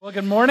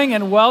Well, good morning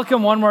and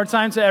welcome one more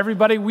time to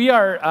everybody. We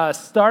are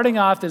starting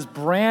off this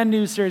brand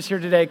new series here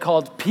today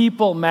called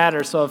People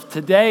Matter. So if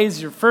today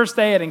is your first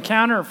day at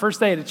Encounter or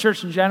first day at a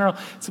church in general,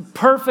 it's a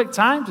perfect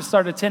time to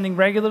start attending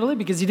regularly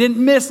because you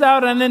didn't miss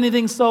out on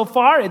anything so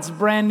far. It's a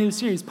brand new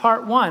series,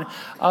 part one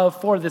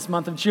for this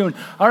month of June.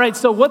 All right,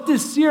 so what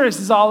this series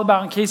is all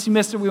about, in case you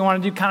missed it, we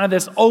want to do kind of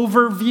this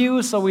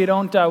overview so we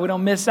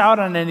don't miss out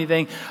on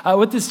anything.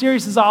 What this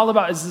series is all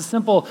about is this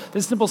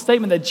simple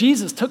statement that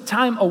Jesus took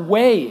time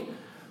away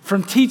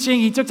from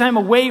teaching. He took time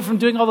away from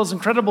doing all those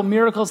incredible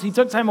miracles. He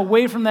took time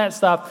away from that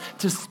stuff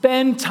to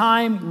spend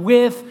time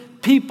with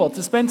people,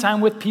 to spend time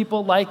with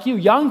people like you,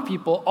 young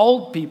people,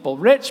 old people,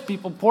 rich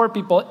people, poor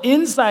people,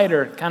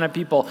 insider kind of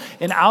people,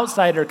 and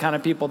outsider kind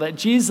of people, that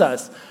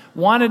Jesus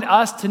wanted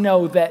us to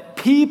know that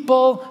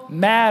people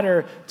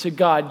matter to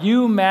God.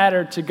 You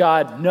matter to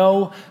God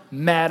no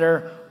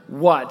matter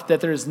what,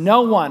 that there's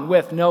no one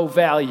with no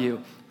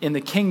value in the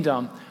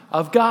kingdom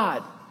of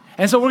God.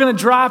 And so we're going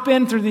to drop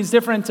in through these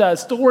different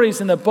stories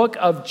in the book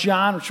of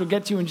John, which we'll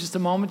get to in just a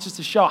moment, just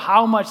to show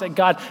how much that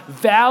God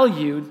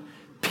valued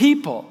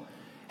people.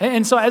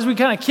 And so as we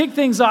kind of kick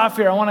things off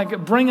here, I want to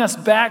bring us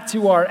back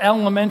to our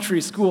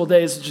elementary school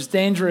days, which is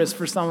dangerous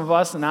for some of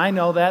us, and I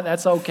know that.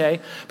 That's okay.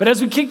 But as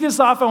we kick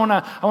this off, I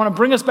want to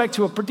bring us back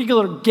to a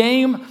particular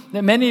game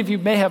that many of you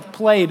may have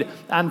played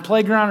on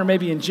playground or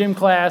maybe in gym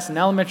class in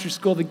elementary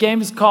school. The game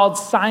is called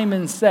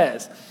Simon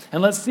Says.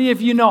 And let's see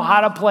if you know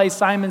how to play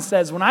Simon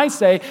Says. When I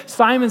say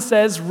Simon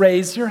Says,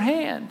 raise your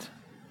hand.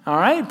 All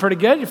right, pretty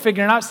good. You're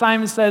figuring out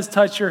Simon Says,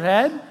 touch your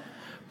head.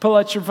 Pull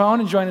out your phone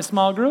and join a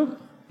small group.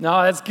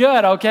 No, that's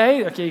good,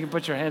 okay? Okay, you can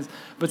put your hands.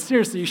 But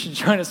seriously, you should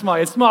join it's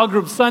small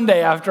group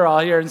Sunday after all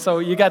here. And so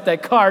you got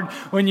that card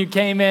when you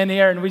came in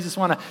here, and we just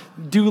want to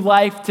do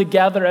life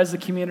together as a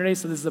community.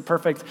 So this is the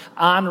perfect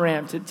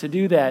on-ramp to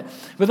do that.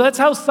 But that's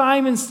how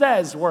Simon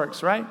Says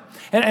works, right?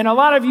 And a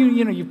lot of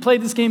you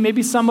played this game.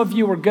 Maybe some of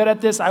you were good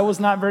at this. I was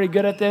not very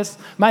good at this.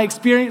 My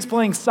experience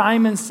playing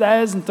Simon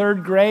Says in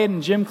third grade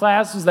in gym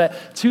class was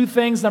that two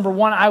things. Number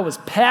one, I was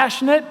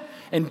passionate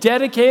and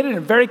dedicated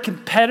and very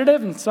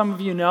competitive, and some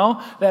of you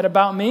know that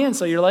about me, and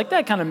so you're like,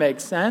 that kind of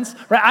makes sense,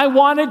 right? I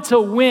wanted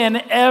to win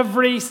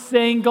every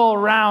single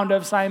round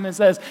of Simon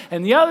Says,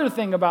 and the other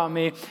thing about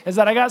me is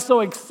that I got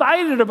so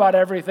excited about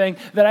everything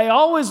that I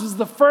always was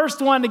the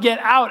first one to get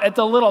out at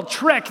the little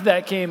trick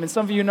that came, and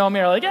some of you know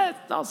me are like, it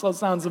also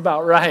sounds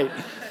about right.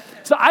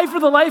 So for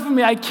the life of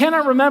me, I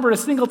cannot remember a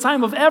single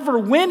time of ever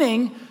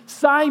winning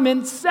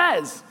Simon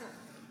Says,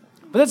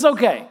 but that's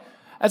okay.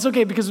 That's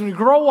okay, because when we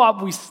grow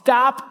up, we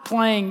stop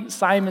playing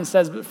Simon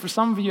Says. But for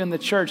some of you in the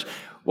church,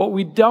 what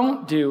we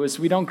don't do is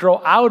we don't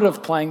grow out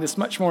of playing this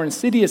much more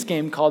insidious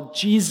game called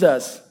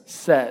Jesus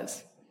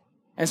Says.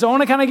 And so I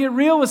want to kind of get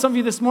real with some of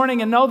you this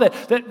morning and know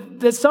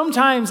that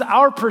sometimes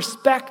our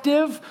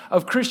perspective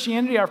of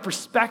Christianity, our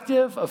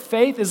perspective of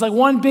faith is like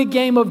one big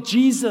game of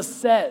Jesus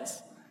Says.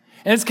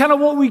 And it's kind of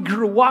what we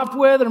grew up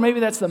with, or maybe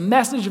that's the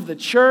message of the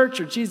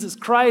church or Jesus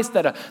Christ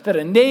that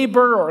a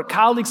neighbor or a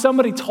colleague,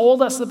 somebody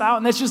told us about,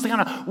 and that's just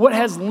kind of what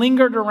has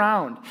lingered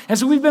around. And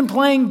so we've been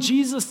playing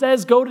Jesus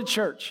Says, go to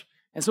church.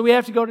 And so we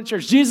have to go to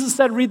church. Jesus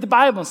said, read the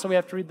Bible, and so we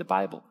have to read the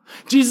Bible.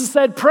 Jesus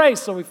said, pray,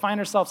 so we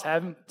find ourselves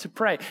having to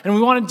pray. And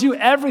we want to do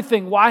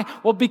everything. Why?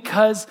 Well,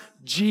 because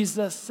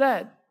Jesus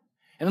said.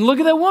 And then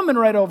look at that woman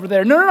right over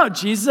there. No,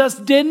 Jesus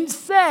didn't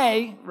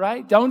say,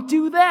 right? Don't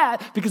do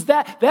that, because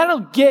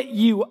that'll get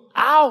you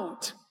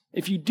out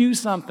if you do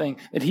something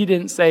that he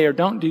didn't say or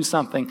don't do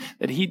something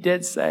that he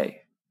did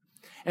say.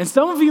 And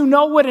some of you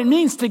know what it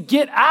means to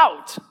get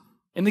out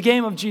in the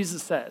game of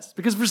Jesus Says.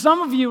 Because for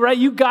some of you, right,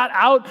 you got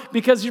out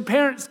because your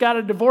parents got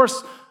a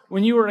divorce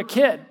when you were a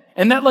kid.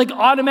 And that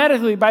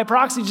automatically by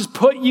proxy just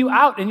put you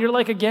out, and you're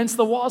against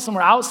the wall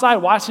somewhere outside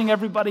watching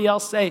everybody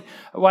else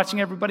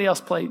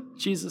play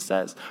Jesus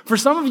Says. For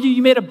some of you,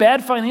 you made a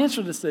bad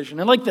financial decision,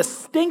 and the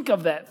stink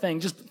of that thing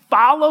just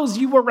follows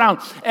you around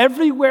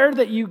everywhere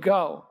that you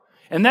go.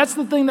 And that's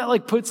the thing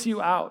that puts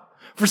you out.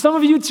 For some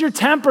of you, it's your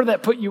temper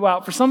that put you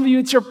out. For some of you,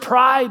 it's your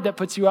pride that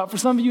puts you out. For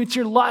some of you, it's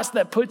your lust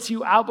that puts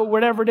you out. But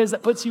whatever it is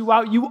that puts you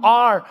out, you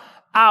are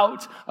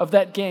out of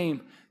that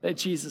game that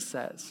Jesus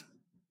says.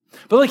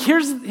 But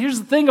here's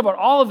the thing about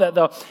all of that,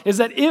 though, is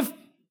that if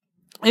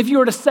you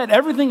were to set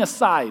everything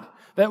aside,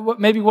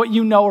 maybe what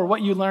you know or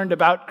what you learned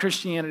about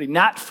Christianity,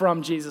 not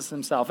from Jesus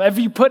himself, if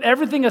you put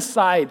everything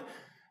aside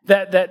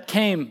that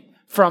came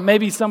from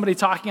maybe somebody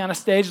talking on a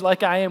stage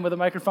like I am with a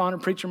microphone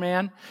and preacher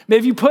man,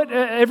 maybe you put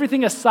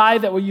everything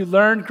aside that what you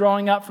learned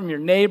growing up from your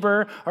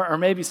neighbor or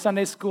maybe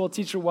Sunday school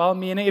teacher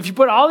well-meaning, if you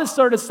put all this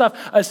sort of stuff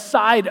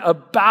aside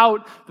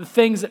about the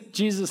things that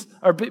Jesus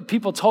or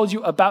people told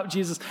you about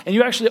Jesus, and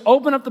you actually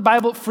open up the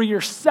Bible for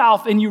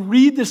yourself and you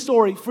read the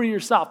story for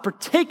yourself,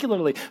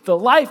 particularly the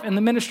life and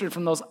the ministry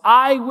from those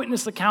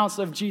eyewitness accounts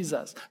of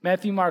Jesus,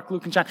 Matthew, Mark,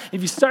 Luke, and John,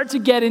 if you start to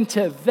get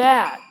into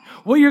that,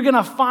 what you're going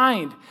to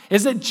find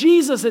is that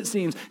Jesus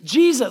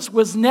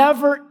was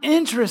never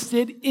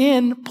interested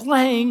in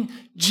playing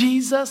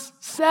Jesus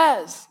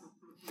Says.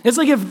 It's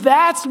like if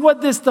that's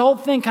what the whole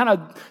thing kind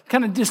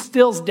of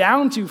distills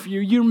down to for you,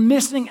 you're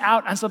missing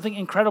out on something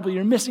incredible.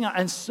 You're missing out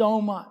on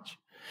so much.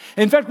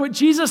 In fact, what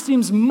Jesus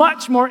seems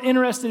much more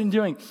interested in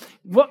doing,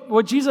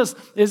 what Jesus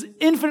is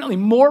infinitely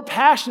more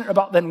passionate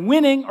about than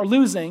winning or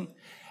losing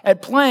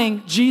at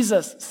playing,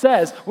 Jesus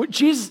says, what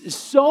Jesus is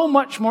so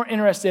much more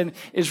interested in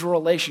is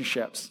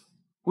relationships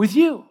with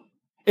you.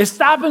 Is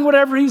stopping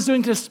whatever he's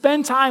doing to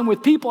spend time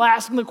with people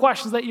asking the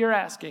questions that you're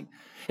asking.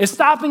 Is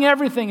stopping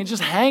everything and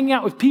just hanging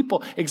out with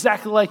people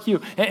exactly like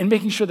you and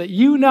making sure that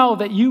you know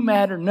that you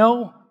matter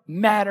no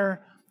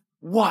matter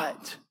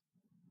what.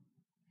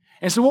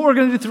 And so what we're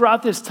going to do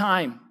throughout this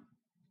time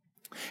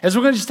is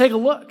we're going to just take a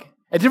look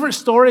at different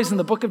stories in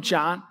the book of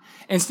John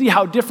and see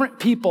how different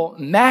people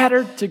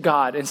matter to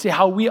God and see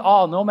how we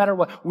all, no matter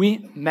what,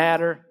 we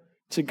matter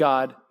to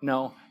God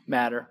no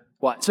matter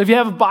what. So if you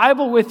have a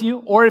Bible with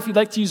you, or if you'd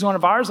like to use one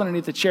of ours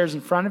underneath the chairs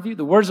in front of you,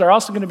 the words are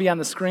also going to be on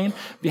the screen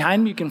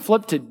behind me. You can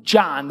flip to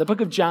John, the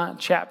book of John,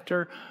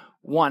 chapter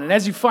 1. And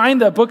as you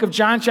find the book of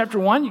John, chapter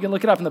 1, you can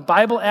look it up in the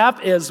Bible app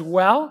as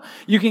well.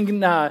 You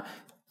can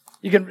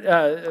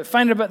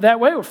find it that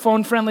way. We're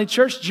phone-friendly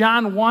church.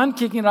 John 1,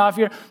 kicking it off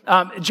here.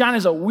 John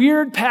is a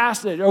weird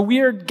passage, a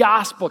weird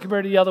gospel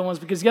compared to the other ones,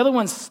 because the other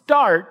ones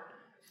start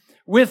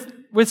with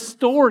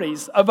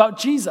stories about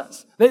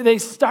Jesus. They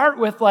start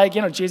with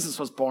Jesus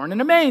was born in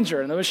a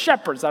manger, and there was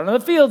shepherds out in the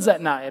fields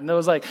at night, and there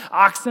was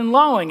oxen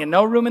lowing and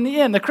no room in the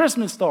inn, the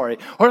Christmas story.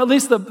 Or at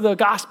least the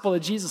gospel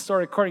of Jesus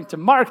story, according to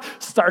Mark,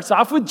 starts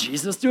off with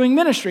Jesus doing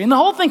ministry. And the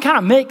whole thing kind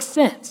of makes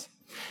sense.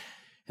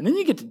 And then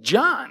you get to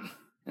John,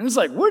 and it's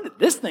like, where did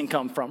this thing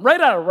come from? Right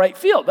out of right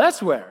field,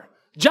 that's where.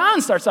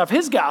 John starts off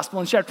his gospel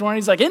in chapter 1.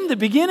 He's like, in the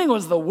beginning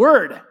was the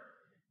Word.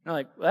 And I'm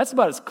like, well, that's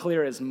about as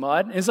clear as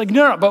mud. And it's like,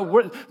 no,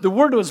 but the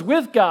Word was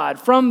with God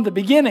from the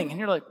beginning. And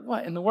you're like,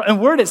 what in the world? And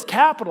Word is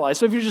capitalized.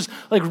 So if you're just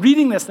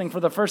reading this thing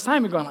for the first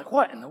time, you're going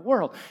what in the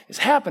world is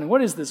happening?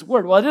 What is this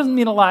word? Well, it doesn't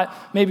mean a lot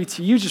maybe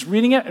to you just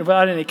reading it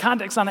without any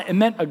context on it. It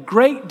meant a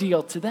great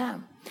deal to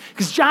them.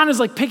 Because John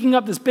is picking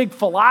up this big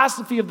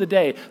philosophy of the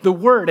day, the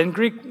word. In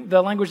Greek,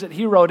 the language that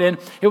he wrote in,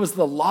 it was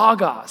the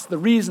logos, the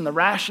reason, the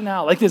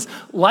rationale, this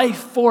life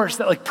force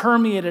that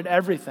permeated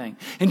everything.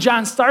 And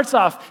John starts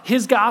off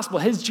his gospel,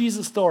 his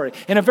Jesus story,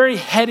 in a very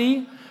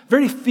heady,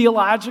 very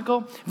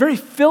theological, very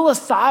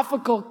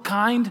philosophical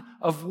kind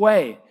of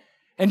way.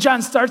 And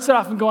John starts it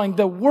off and going,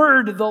 the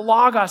word, the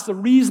logos, the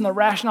reason, the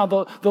rationale,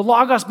 the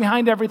logos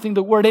behind everything,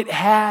 the word, it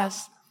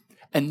has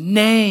a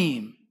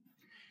name.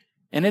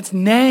 And its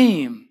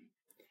name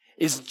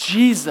is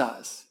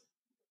Jesus.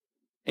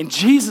 And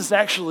Jesus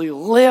actually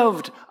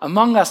lived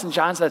among us. And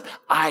John says,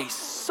 I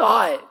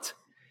saw it.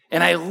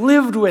 And I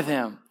lived with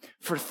him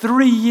for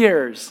 3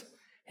 years.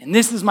 And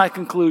this is my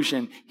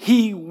conclusion.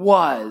 He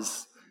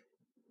was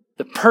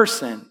the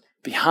person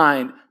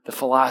behind the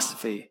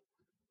philosophy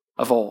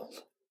of old.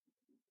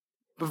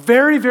 But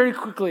very, very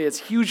quickly, it's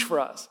huge for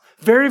us.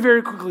 Very,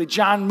 very quickly,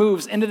 John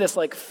moves into this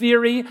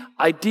theory,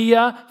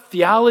 idea,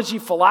 theology,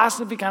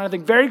 philosophy kind of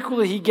thing. Very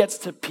quickly, he gets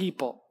to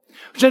people,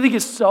 which I think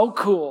is so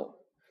cool.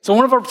 So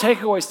one of our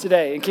takeaways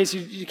today, in case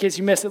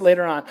you miss it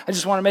later on, I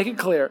just want to make it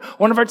clear.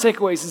 One of our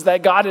takeaways is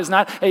that God is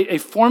not a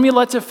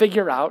formula to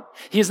figure out.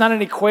 He is not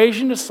an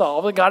equation to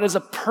solve. That God is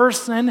a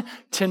person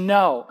to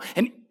know.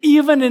 And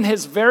even in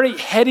his very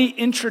heady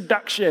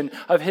introduction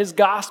of his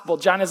gospel,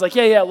 John is like,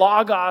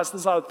 logos,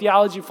 this is all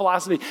theology,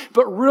 philosophy.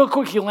 But real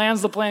quick, he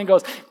lands the plane and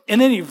goes,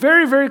 and then he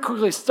very, very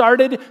quickly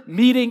started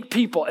meeting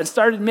people and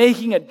started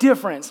making a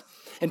difference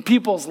in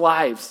people's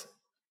lives.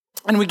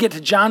 And we get to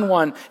John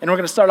 1, and we're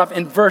going to start off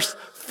in verse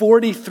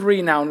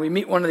 43 now, and we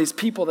meet one of these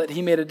people that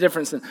he made a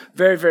difference in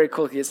very, very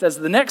quickly. It says,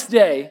 the next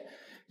day,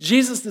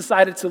 Jesus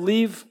decided to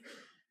leave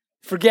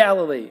for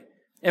Galilee.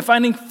 And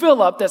finding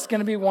Philip, that's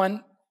going to be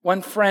one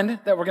friend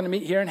that we're going to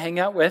meet here and hang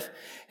out with.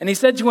 And he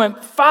said to him,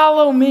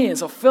 follow me. And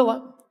so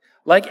Philip,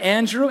 like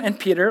Andrew and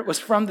Peter, was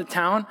from the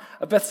town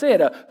of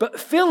Bethsaida. But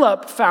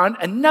Philip found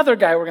another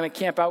guy we're going to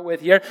camp out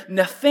with here,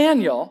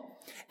 Nathanael,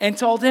 and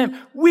told him,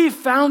 we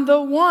found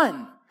the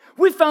one.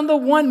 We found the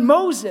one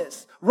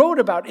Moses wrote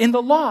about in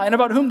the law and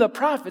about whom the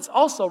prophets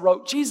also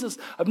wrote, Jesus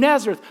of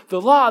Nazareth.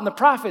 The law and the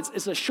prophets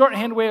is a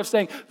shorthand way of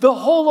saying the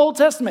whole Old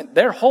Testament,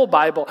 their whole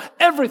Bible,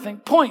 everything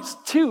points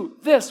to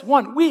this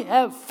one. We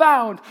have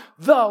found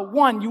the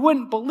one. You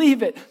wouldn't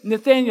believe it.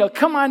 Nathanael,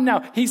 come on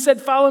now. He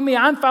said, follow me.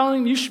 I'm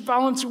following him. You should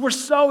follow him too. We're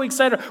so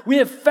excited. We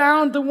have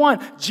found the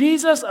one,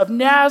 Jesus of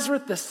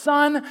Nazareth, the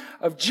son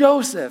of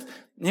Joseph.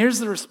 And here's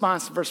the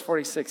response to verse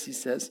 46. He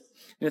says,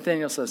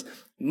 Nathanael says,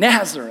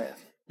 Nazareth.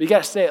 But you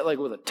got to say it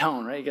with a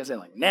tone, right? You got to say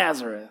it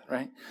Nazareth,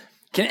 right?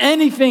 Can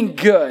anything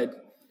good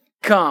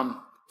come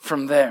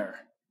from there?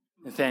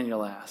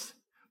 Nathanael asked.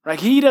 Right?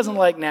 He doesn't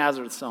like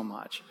Nazareth so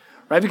much,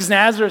 right? Because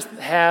Nazareth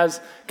has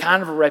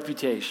kind of a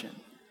reputation.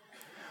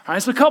 All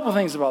right, so a couple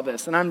things about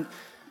this. And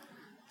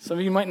some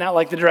of you might not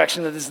like the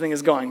direction that this thing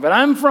is going, but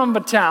I'm from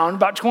a town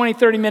about 20,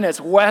 30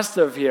 minutes west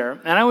of here,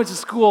 and I went to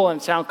school in a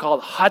town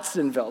called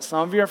Hudsonville.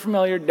 Some of you are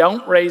familiar.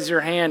 Don't raise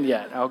your hand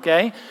yet,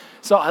 okay?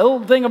 So a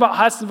little thing about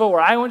Hudsonville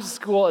where I went to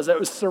school is that it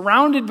was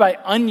surrounded by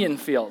onion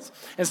fields.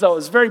 And so it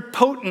was very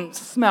potent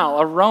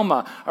smell,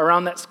 aroma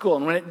around that school.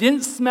 And when it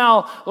didn't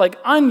smell like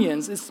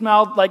onions, it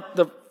smelled like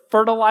the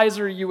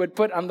fertilizer you would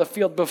put on the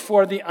field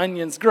before the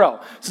onions grow.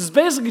 So it's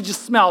basically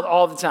just smelled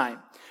all the time.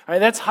 All right,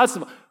 that's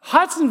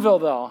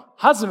Hudsonville.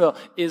 Hudsonville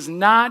is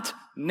not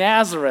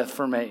Nazareth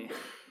for me.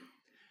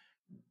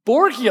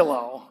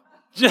 Borculo,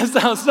 just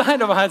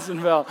outside of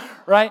Hudsonville,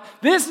 right?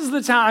 This is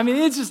the town. I mean,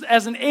 it's just,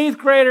 as an 8th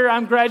grader,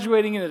 I'm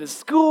graduating into the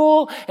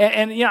school,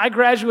 and I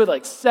graduated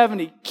like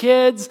 70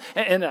 kids,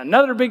 and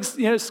another big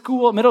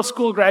school, middle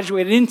school,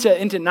 graduated into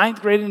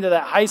 9th grade, into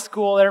that high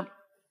school there.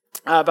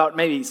 About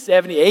maybe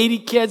 70, 80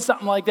 kids,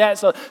 something like that.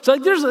 So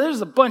like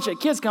there's a bunch of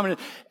kids coming in.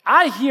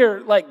 I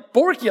hear like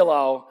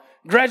Borculo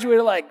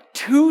graduated like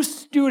 2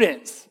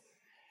 students.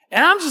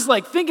 And I'm just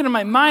like thinking in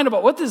my mind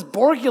about what this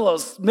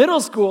Borculo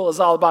middle school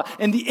is all about.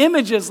 And the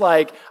image is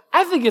like,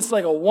 I think it's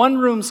like a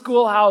one-room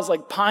schoolhouse,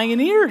 like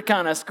Pioneer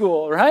kind of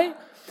school, right?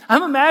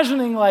 I'm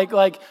imagining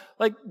like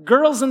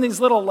girls in these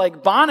little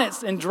like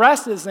bonnets and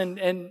dresses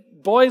and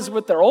boys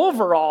with their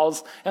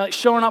overalls and like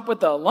showing up with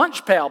the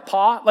lunch pail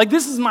paw. Like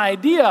this is my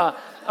idea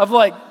of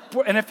like,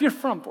 and if you're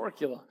from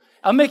Borculo,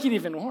 I'll make it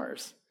even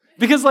worse.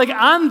 Because like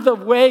on the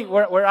way,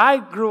 where I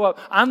grew up,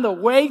 on the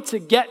way to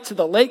get to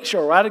the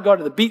lakeshore, where I had to go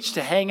to the beach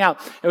to hang out,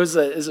 it was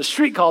a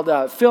street called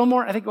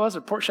Fillmore, I think it was,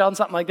 or Port Sheldon,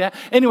 something like that.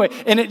 Anyway,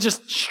 and it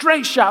just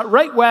straight shot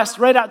right west,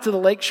 right out to the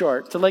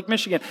lakeshore, to Lake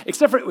Michigan,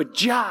 except for it would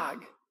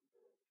jog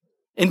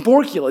in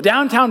Borculo,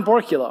 downtown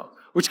Borculo,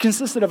 which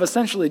consisted of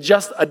essentially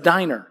just a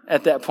diner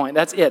at that point.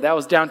 That's it. That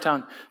was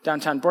downtown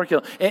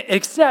Borculo.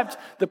 Except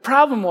the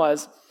problem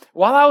was,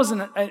 while I was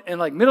in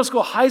like middle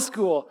school, high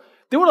school,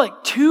 there were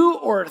like 2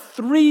 or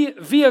 3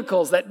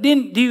 vehicles that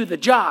didn't do the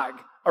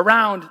jog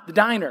around the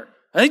diner.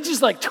 And they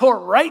just like tore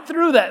right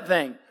through that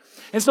thing.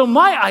 And so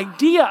my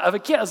idea of a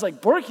kid, I was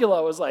like,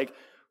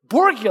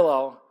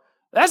 Borculo,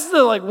 that's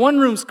the like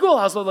one-room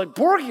schoolhouse. So like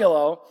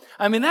Borculo,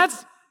 I mean,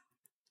 that's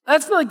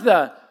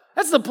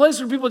the place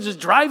where people just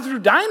drive through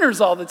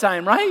diners all the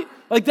time, right?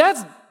 Like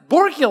that's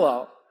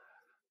Borculo.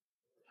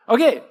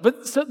 Okay,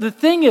 but so the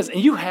thing is, and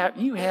you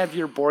have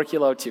your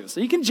Borculo too, so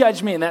you can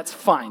judge me, and that's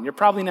fine. You're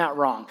probably not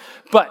wrong,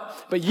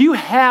 but you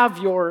have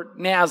your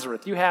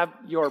Nazareth, you have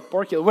your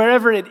Borculo,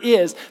 wherever it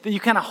is that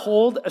you kind of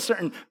hold a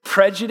certain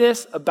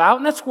prejudice about,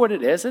 and that's what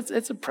it is.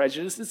 It's a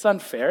prejudice. It's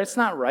unfair. It's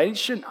not right.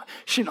 You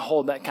shouldn't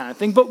hold that kind of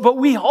thing. But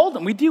we hold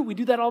them. We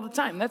do that all the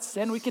time. That's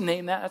sin. We can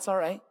name that. That's all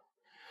right.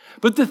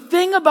 But the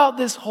thing about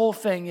this whole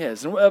thing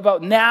is,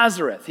 about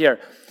Nazareth here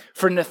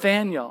for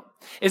Nathanael,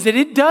 is that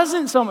it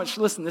doesn't so much,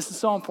 listen, this is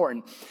so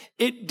important,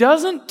 it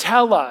doesn't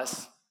tell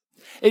us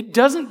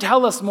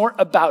more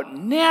about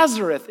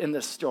Nazareth in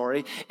this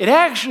story. It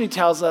actually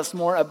tells us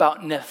more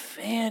about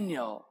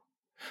Nathanael.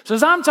 So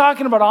as I'm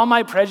talking about all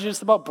my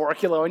prejudice about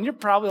Borculo, and you're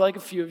probably like a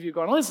few of you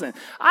going, listen,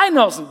 I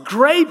know some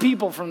great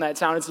people from that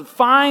town. It's a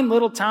fine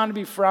little town to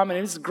be from, and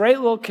it's a great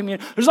little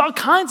community. There's all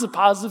kinds of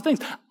positive things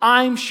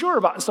I'm sure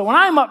about. So when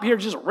I'm up here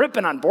just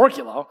ripping on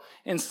Borculo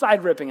and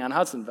side ripping on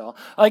Hudsonville,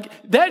 like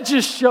that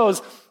just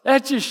shows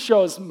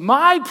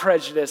my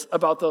prejudice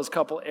about those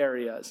couple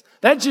areas.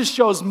 That just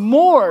shows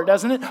more,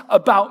 doesn't it,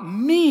 about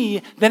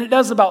me than it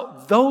does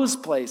about those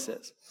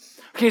places.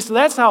 Okay, so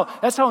that's how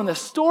when the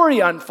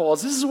story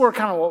unfolds, this is where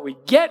kind of what we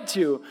get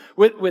to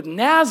with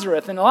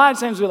Nazareth. And a lot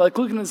of times we're like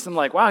looking at this and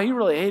like, wow, he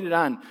really hated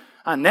on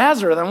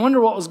Nazareth. I wonder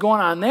what was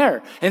going on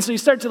there. And so you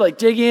start to like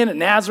dig in at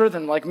Nazareth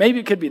and like maybe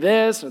it could be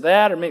this or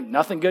that, or maybe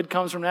nothing good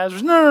comes from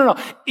Nazareth. No.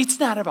 It's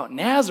not about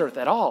Nazareth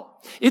at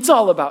all. It's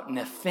all about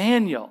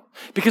Nathanael,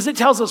 because it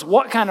tells us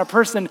what kind of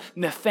person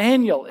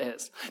Nathanael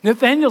is.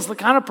 Nathanael's the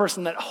kind of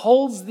person that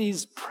holds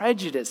these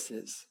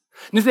prejudices.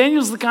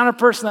 Nathanael's the kind of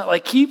person that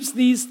like keeps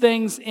these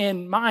things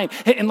in mind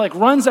and like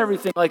runs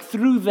everything like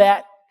through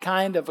that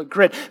kind of a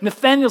grid.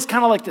 Nathanael's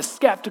kind of like the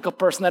skeptical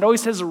person that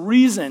always has a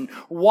reason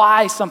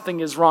why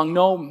something is wrong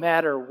no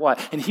matter what,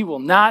 and he will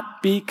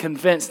not be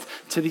convinced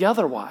to the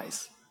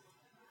otherwise.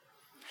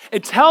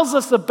 It tells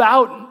us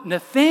about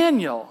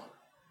Nathanael.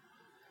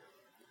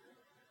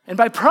 And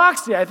by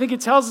proxy, I think it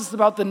tells us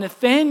about the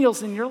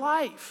Nathanaels in your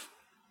life.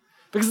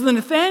 Because the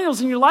Nathanaels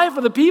in your life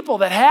are the people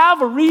that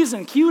have a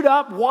reason queued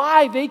up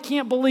why they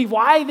can't believe,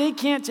 why they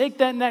can't take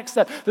that next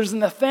step. There's a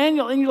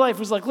Nathanael in your life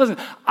who's like, listen,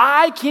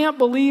 I can't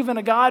believe in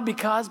a God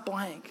because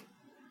blank.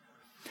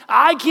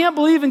 I can't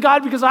believe in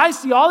God because I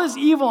see all this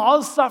evil, all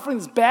this suffering,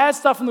 this bad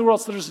stuff in the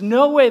world, so there's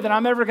no way that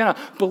I'm ever going to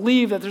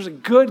believe that there's a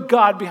good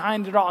God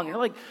behind it all. And you're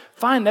like,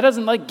 fine, that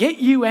doesn't like get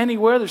you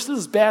anywhere. There's still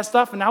this bad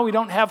stuff, and now we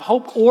don't have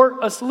hope or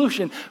a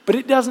solution. But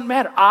it doesn't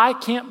matter. I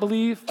can't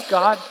believe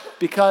God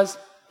because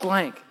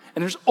blank.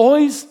 And there's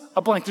always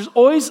a blank. There's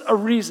always a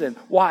reason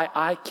why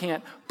I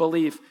can't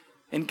believe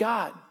in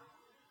God.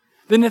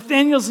 The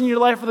Nathaniels in your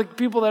life are the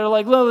people that are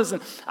like, well,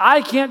 listen,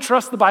 I can't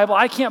trust the Bible.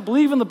 I can't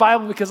believe in the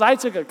Bible because I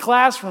took a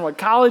class from a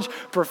college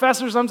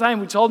professor sometime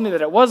who told me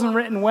that it wasn't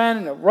written when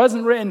and it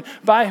wasn't written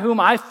by whom.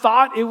 I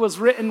thought it was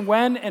written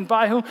when and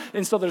by whom.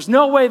 And so there's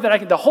no way that I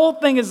can. The whole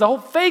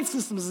faith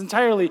system is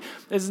entirely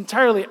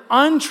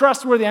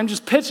untrustworthy. I'm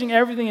just pitching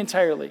everything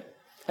entirely.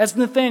 That's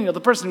Nathaniel,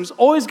 the person who's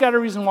always got a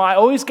reason why,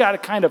 always got a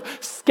kind of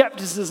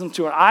skepticism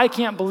to it. I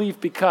can't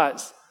believe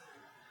because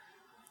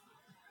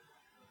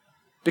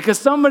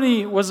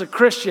somebody was a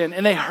Christian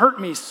and they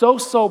hurt me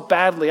so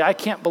badly, I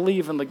can't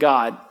believe in the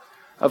God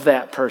of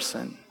that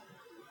person.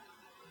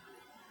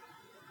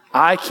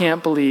 I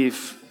can't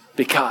believe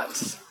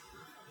because.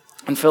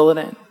 And fill it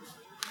in.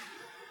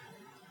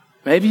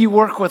 Maybe you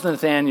work with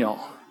Nathaniel.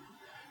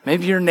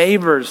 Maybe you're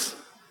neighbors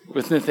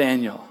with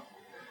Nathaniel.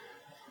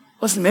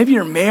 Listen, maybe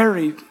you're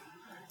married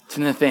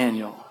to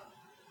Nathaniel.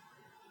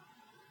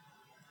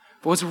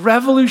 But what's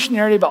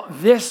revolutionary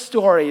about this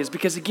story is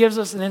because it gives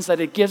us an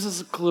insight, it gives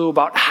us a clue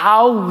about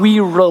how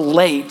we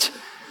relate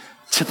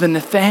to the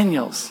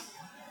Nathaniels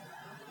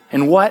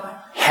and what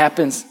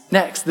happens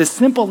next. This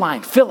simple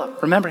line,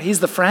 Philip, remember, he's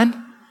the friend?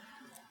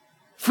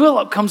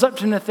 Philip comes up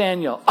to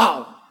Nathaniel.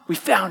 Oh, we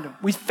found him.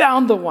 We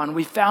found the one.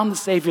 We found the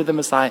Savior, the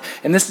Messiah.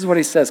 And this is what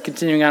he says,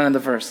 continuing on in the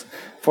verse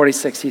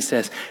 46, he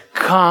says,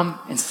 come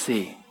and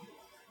see.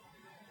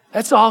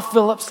 That's all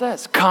Philip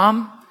says.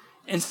 Come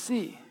and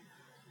see.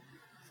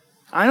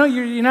 I know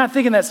you're not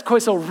thinking that's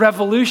quite so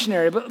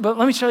revolutionary, but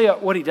let me show you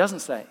what he doesn't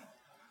say.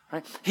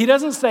 Right? He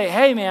doesn't say,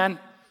 hey, man,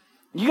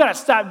 you got to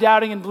stop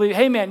doubting and believe.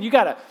 Hey, man, you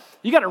got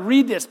to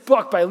read this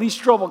book by Lee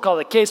Strobel called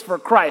The Case for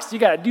Christ. You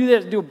got to do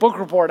this, do a book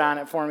report on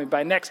it for me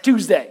by next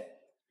Tuesday.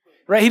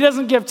 Right? He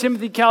doesn't give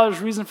Timothy Keller's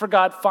Reason for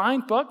God. Fine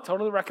book,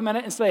 totally recommend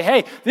it, and say,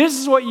 hey, this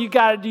is what you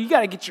got to do. You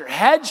got to get your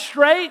head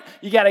straight.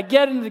 You got to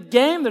get into the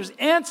game. There's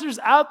answers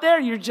out there.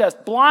 You're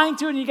just blind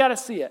to it, and you got to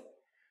see it.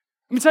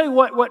 Let me tell you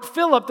what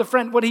Philip, the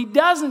friend, what he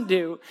doesn't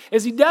do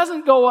is he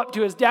doesn't go up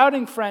to his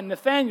doubting friend,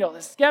 Nathaniel,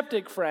 his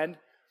skeptic friend,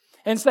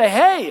 and say,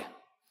 hey,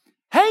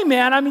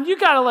 man, I mean, you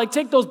got to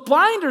take those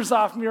blinders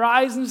off from your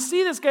eyes and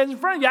see this guy's in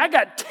front of you. I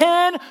got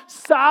 10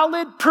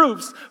 solid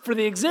proofs for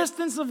the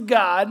existence of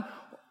God,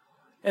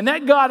 and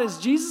that God is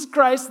Jesus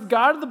Christ, the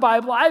God of the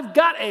Bible. I've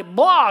got a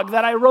blog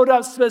that I wrote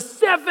up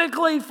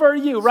specifically for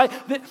you, right?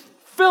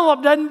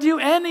 Philip doesn't do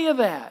any of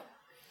that.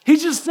 He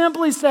just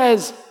simply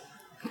says,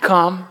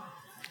 come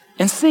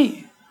and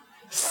see.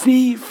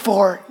 See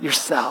for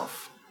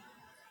yourself.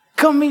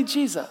 Come meet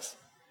Jesus.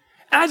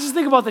 And I just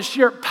think about the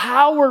sheer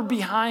power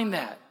behind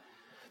that.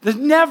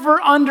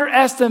 Never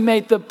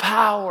underestimate the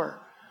power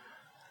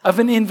of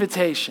an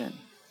invitation.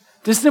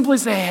 To simply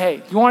say, hey,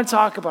 do you want to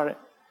talk about it?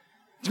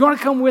 Do you want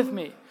to come with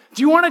me?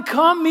 Do you want to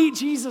come meet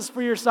Jesus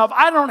for yourself?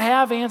 I don't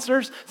have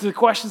answers to the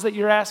questions that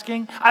you're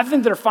asking. I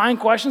think they're fine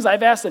questions.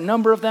 I've asked a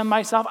number of them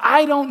myself.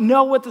 I don't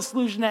know what the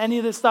solution to any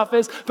of this stuff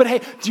is. But hey,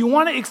 do you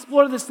want to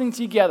explore this thing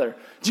together?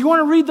 Do you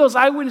want to read those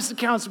eyewitness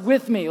accounts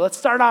with me? Let's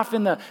start off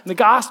in the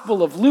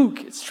Gospel of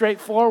Luke. It's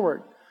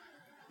straightforward.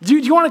 Do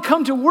you want to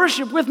come to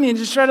worship with me and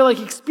just try to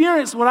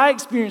experience what I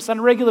experience on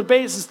a regular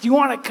basis? Do you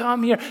want to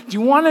come here? Do you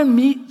want to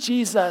meet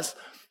Jesus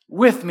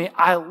with me?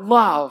 I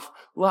love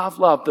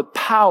the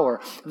power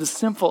of the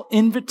simple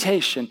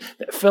invitation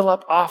that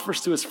Philip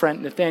offers to his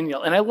friend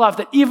Nathaniel. And I love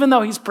that even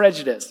though he's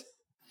prejudiced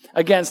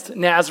against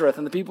Nazareth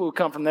and the people who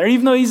come from there,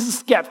 even though he's a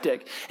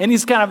skeptic, and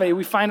he's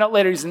we find out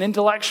later, he's an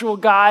intellectual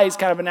guy, he's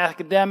kind of an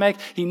academic,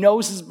 he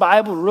knows his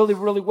Bible really,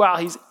 really well.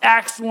 He's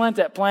excellent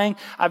at playing,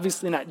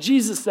 obviously not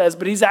Jesus says,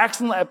 but he's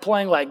excellent at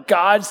playing like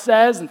God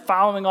says and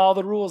following all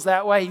the rules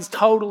that way. He's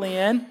totally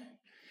in.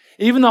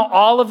 Even though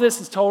all of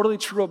this is totally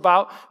true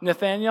about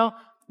Nathaniel,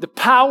 the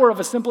power of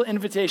a simple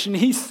invitation,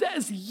 he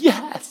says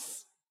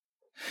yes.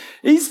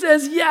 He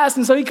says yes.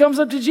 And so he comes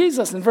up to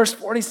Jesus in verse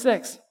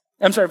 47.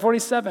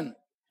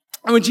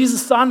 And when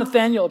Jesus saw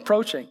Nathanael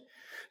approaching,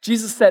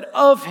 Jesus said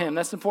of him,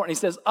 that's important, he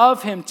says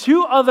of him,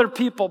 two other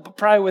people, but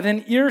probably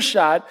within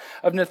earshot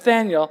of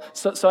Nathanael,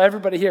 so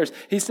everybody hears.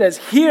 He says,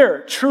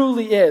 here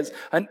truly is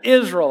an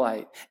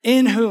Israelite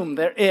in whom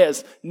there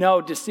is no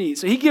deceit.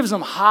 So he gives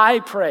them high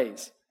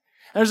praise.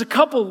 And there's a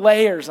couple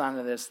layers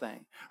onto this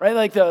thing.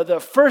 Right,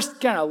 the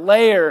first kind of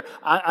layer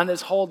on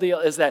this whole deal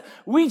is that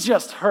we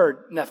just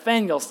heard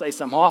Nathaniel say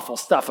some awful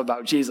stuff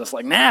about Jesus,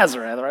 like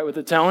Nazareth, right, with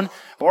the tone,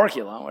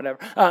 Borculon,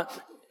 whatever.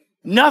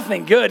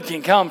 Nothing good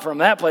can come from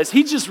that place.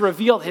 He just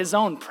revealed his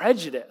own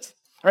prejudice,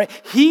 right?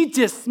 He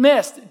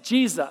dismissed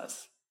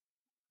Jesus,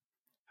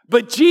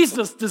 but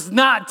Jesus does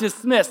not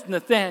dismiss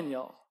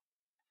Nathaniel.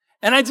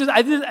 And I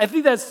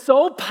think that's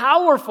so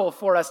powerful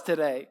for us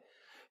today,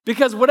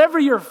 because whatever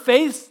your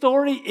faith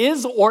story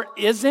is or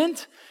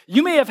isn't,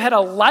 you may have had a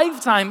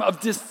lifetime of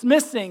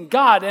dismissing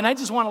God, and I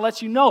just want to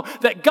let you know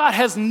that God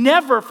has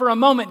never for a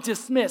moment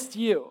dismissed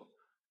you.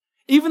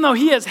 Even though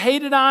he has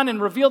hated on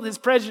and revealed his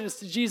prejudice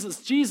to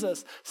Jesus,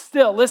 Jesus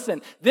still,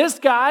 listen, this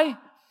guy,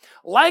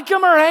 like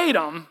him or hate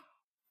him,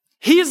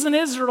 he's an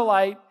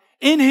Israelite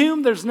in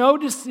whom there's no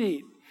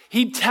deceit.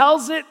 He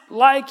tells it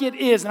like it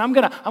is, and I'm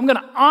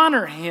gonna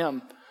honor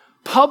him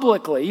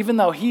publicly, even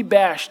though he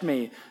bashed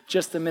me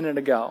just a minute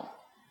ago.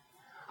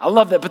 I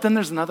love that. But then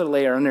there's another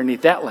layer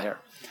underneath that layer,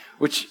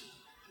 which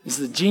is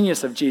the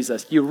genius of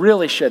Jesus. You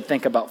really should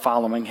think about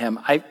following him.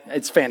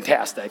 It's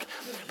fantastic.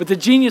 But the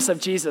genius of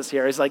Jesus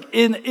here is like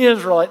in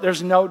Israel,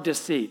 there's no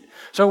deceit.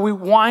 So we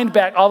wind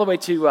back all the way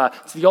to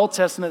the Old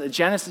Testament, the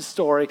Genesis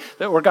story,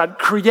 where God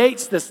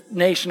creates this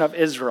nation of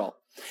Israel.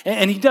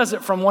 And he does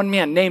it from one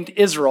man named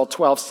Israel,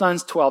 12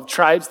 sons, 12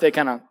 tribes. They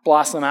kind of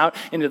blossom out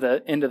into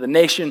the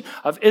nation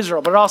of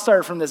Israel. But it all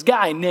started from this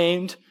guy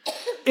named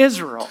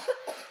Israel.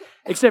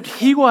 Except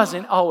he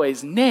wasn't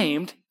always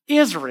named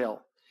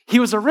Israel. He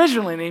was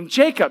originally named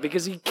Jacob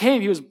because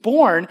he was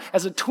born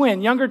as a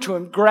twin, younger to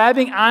him,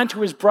 grabbing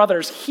onto his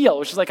brother's heel,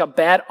 which is like a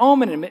bad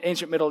omen in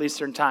ancient Middle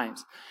Eastern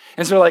times.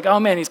 And so they're like, oh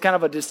man, he's kind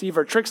of a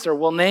deceiver trickster.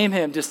 We'll name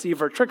him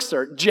deceiver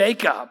trickster,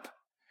 Jacob.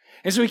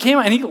 And so he came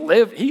out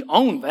and he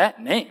owned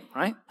that name,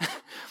 right?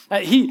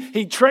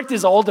 He tricked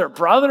his older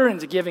brother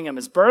into giving him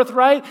his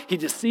birthright. He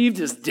deceived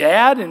his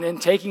dad and in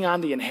taking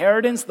on the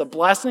inheritance, the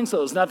blessing, so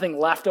there's nothing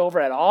left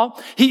over at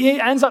all. He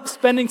ends up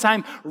spending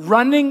time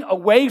running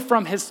away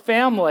from his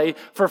family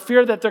for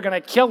fear that they're going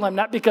to kill him,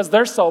 not because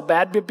they're so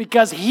bad, but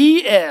because he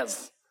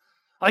is.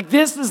 Like,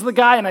 this is the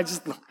guy, and I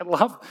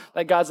love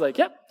that God's like,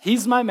 yep,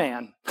 he's my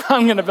man.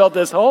 I'm going to build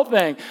this whole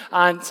thing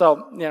on,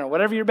 so,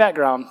 whatever your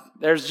background,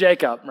 there's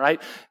Jacob,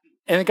 right?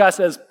 And God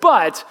says,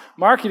 but,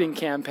 marketing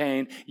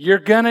campaign, you're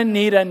going to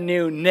need a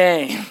new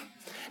name.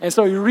 And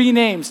so he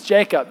renames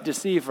Jacob,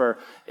 deceiver,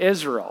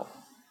 Israel.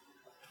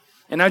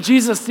 And now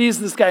Jesus sees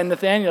this guy,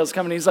 Nathanael's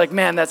coming, he's like,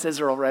 man, that's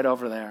Israel right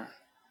over there.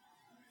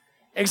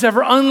 Except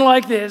for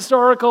unlike the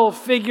historical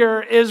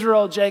figure,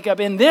 Israel,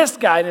 Jacob, in this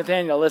guy,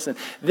 Nathanael, listen,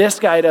 this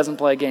guy doesn't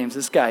play games.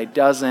 This guy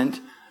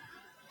doesn't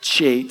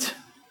cheat.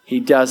 He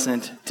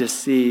doesn't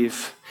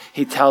deceive.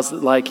 He tells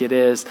it like it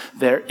is.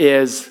 There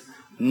is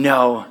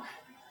no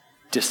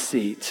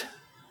deceit.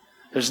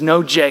 There's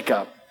no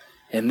Jacob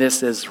in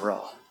this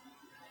Israel.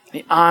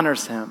 He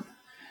honors him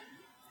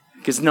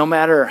because no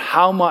matter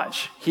how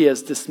much he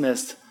has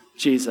dismissed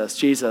Jesus,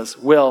 Jesus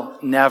will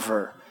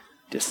never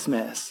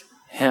dismiss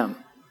him.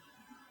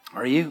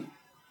 Or you.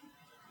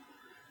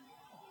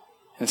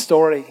 And the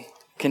story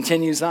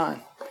continues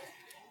on.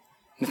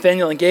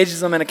 Nathanael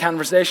engages him in a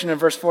conversation in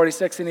verse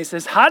 46, and he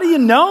says, how do you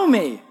know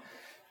me?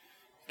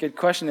 Good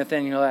question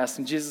Nathanael asked,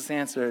 and Jesus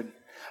answered,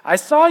 I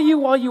saw you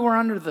while you were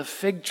under the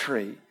fig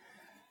tree.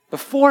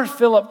 Before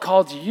Philip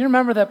called you. You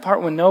remember that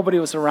part when nobody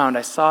was around?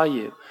 I saw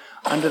you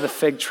under the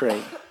fig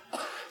tree.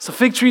 So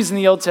fig trees in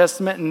the Old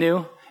Testament and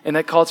New, in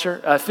that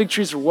culture, fig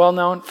trees are well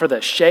known for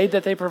the shade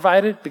that they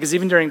provided, because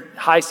even during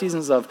high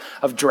seasons of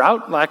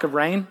drought, lack of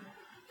rain, in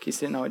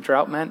case you didn't know what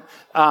drought meant,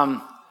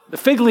 the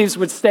fig leaves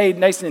would stay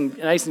nice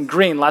and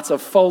green, lots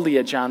of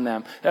foliage on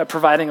them,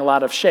 providing a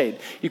lot of shade.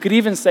 You could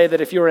even say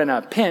that if you were in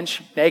a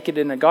pinch, naked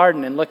in a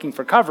garden and looking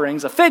for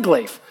coverings, a fig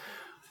leaf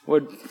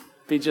would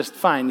be just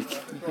fine.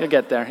 You'll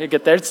get there.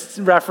 It's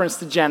a reference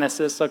to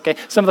Genesis, okay?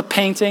 Some of the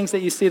paintings that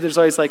you see, there's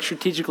always like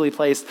strategically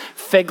placed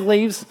fig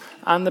leaves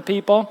on the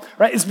people,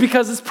 right? It's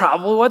because it's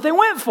probably what they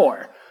went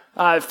for.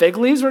 Fig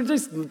leaves were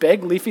just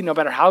big, leafy, no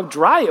matter how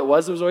dry it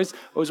was. There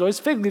was always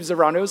fig leaves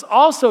around. It was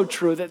also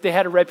true that they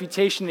had a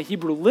reputation in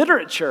Hebrew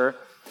literature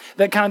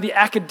that kind of the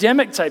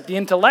academic type, the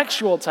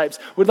intellectual types,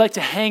 would like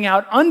to hang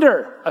out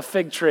under a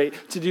fig tree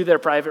to do their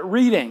private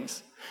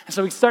readings. And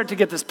so we start to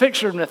get this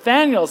picture of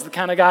Nathanael as the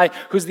kind of guy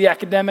who's the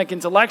academic,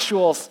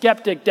 intellectual,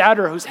 skeptic,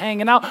 doubter who's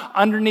hanging out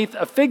underneath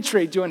a fig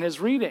tree doing his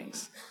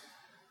readings.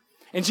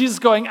 And Jesus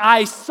going,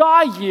 I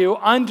saw you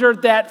under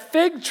that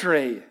fig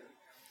tree.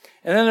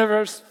 And then in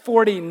verse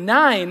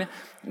 49,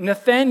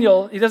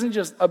 Nathanael, he doesn't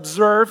just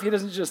observe, he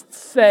doesn't just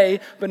say,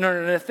 but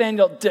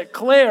Nathanael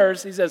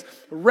declares, he says,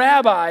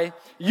 Rabbi,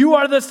 you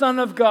are the Son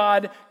of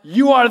God,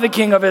 you are the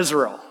King of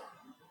Israel.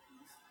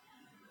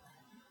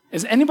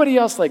 Is anybody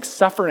else like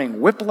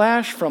suffering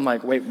whiplash from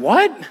like, wait,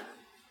 what?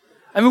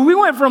 I mean, we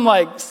went from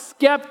like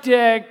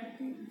skeptic,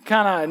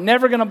 kind of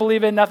never going to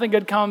believe it, nothing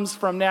good comes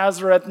from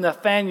Nazareth,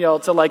 Nathanael,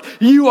 to like,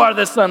 you are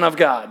the Son of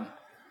God.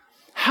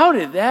 How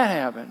did that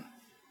happen?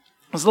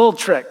 It's a little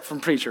trick from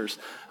preachers.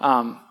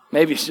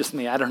 Maybe it's just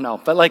me, I don't know.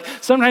 But like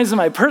sometimes in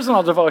my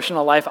personal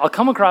devotional life, I'll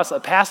come across a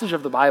passage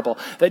of the Bible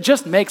that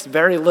just makes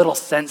very little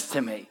sense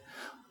to me.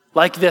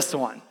 Like this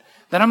one.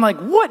 Then I'm like,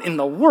 what in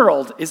the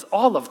world is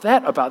all of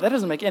that about? That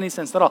doesn't make any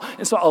sense at all.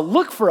 And so I'll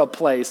look for a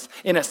place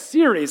in a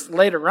series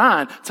later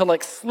on to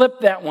like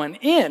slip that one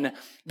in,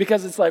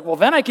 because it's like, well,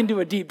 then I can do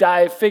a deep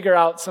dive, figure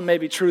out some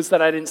maybe truths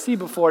that I didn't see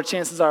before.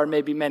 Chances are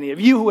maybe many of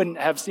you wouldn't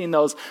have seen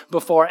those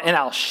before, and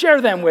I'll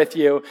share them with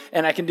you,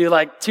 and I can do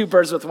like 2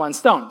 birds with 1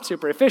 stone.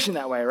 Super efficient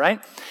that way, right?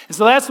 And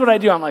so that's what I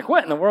do. I'm like,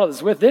 what in the world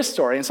is with this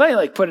story? And so I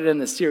like put it in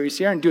the series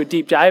here and do a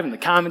deep dive in the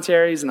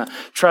commentaries and the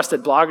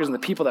trusted bloggers and the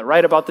people that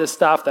write about this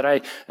stuff that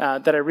I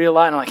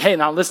realize. And I'm like, hey,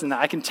 now listen,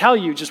 I can tell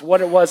you just what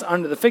it was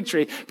under the fig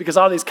tree, because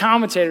all these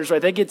commentators, right,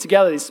 they get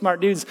together, these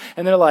smart dudes,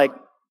 and they're like,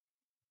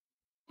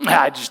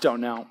 I just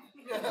don't know.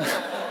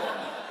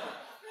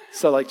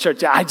 So like,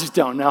 church, I just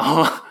don't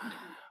know.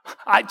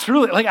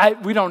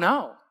 We don't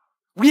know.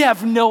 We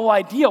have no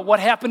idea what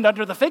happened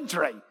under the fig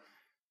tree.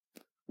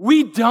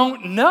 We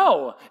don't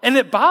know. And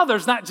it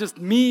bothers not just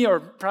me or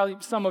probably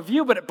some of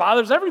you, but it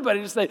bothers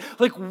everybody to say,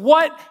 like,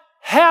 what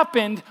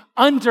happened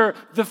under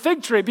the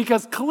fig tree?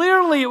 Because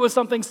clearly it was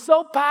something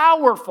so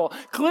powerful.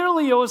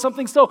 Clearly it was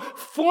something so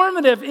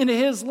formative in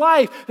his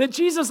life that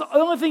Jesus, the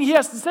only thing he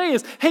has to say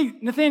is, hey,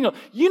 Nathaniel,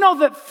 you know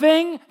that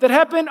thing that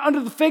happened under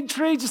the fig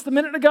tree just a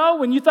minute ago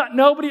when you thought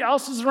nobody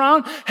else was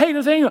around? Hey,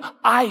 Nathaniel,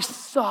 I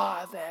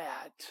saw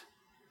that.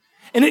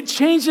 And it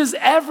changes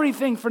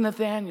everything for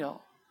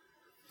Nathaniel.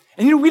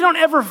 And we don't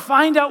ever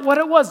find out what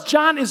it was.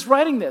 John is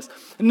writing this.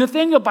 And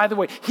Nathaniel, by the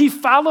way, he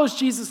follows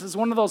Jesus as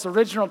one of those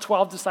original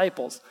 12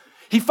 disciples.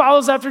 He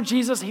follows after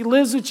Jesus. He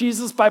lives with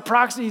Jesus by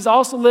proxy. He's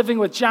also living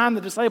with John,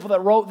 the disciple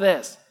that wrote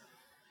this.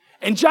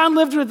 And John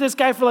lived with this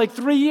guy for like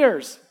 3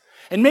 years.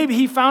 And maybe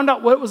he found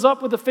out what was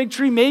up with the fig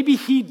tree. Maybe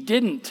he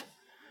didn't.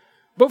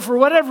 But for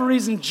whatever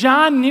reason,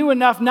 John knew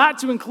enough not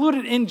to include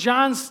it in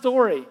John's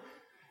story.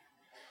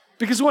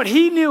 Because what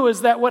he knew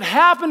is that what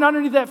happened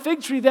underneath that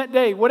fig tree that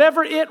day,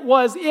 whatever it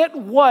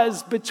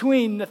was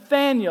between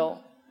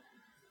Nathaniel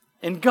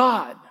and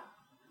God.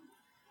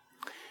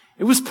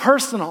 It was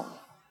personal.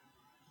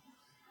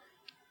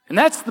 And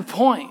that's the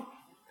point.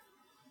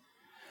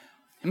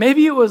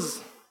 Maybe it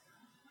was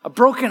a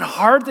broken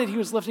heart that he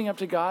was lifting up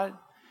to God.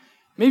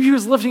 Maybe he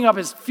was lifting up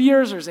his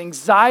fears or his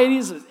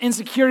anxieties, his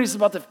insecurities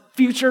about the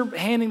future,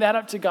 handing that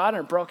up to God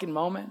in a broken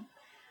moment.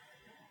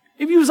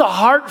 Maybe it was a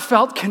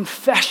heartfelt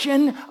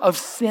confession of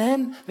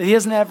sin that he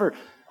hasn't ever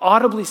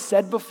audibly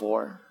said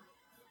before.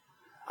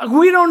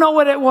 We don't know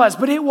what it was,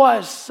 but it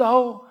was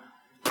so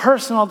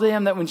personal to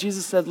him that when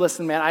Jesus said,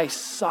 listen, man, I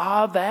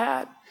saw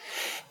that,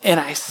 and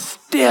I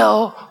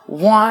still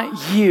want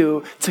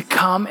you to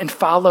come and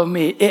follow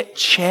me. It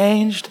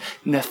changed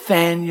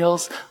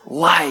Nathaniel's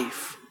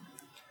life.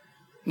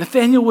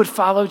 Nathaniel would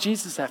follow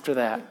Jesus after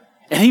that,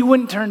 and he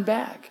wouldn't turn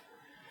back.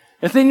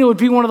 Nathaniel would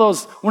be one of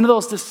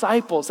those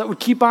disciples that would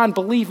keep on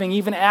believing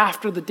even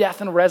after the death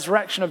and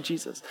resurrection of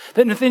Jesus.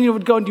 That Nathaniel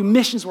would go and do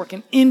missions work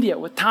in India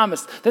with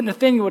Thomas. That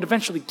Nathaniel would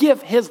eventually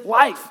give his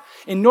life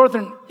in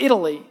northern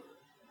Italy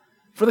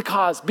for the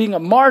cause, being a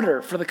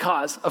martyr for the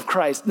cause of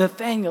Christ.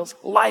 Nathaniel's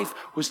life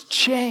was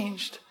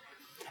changed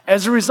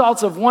as a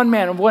result of one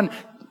man and one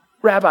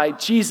rabbi,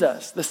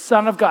 Jesus, the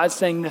Son of God,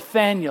 saying,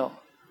 Nathaniel,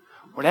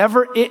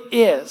 whatever it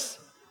is,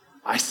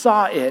 I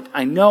saw it,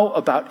 I know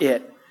about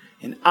it,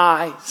 and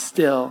I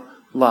still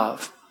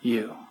love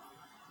you.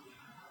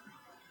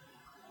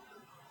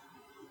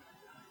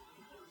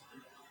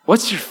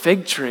 What's your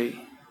fig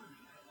tree?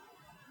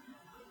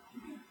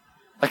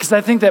 Because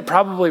I think that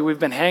probably we've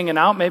been hanging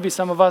out, maybe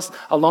some of us,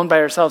 alone by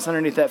ourselves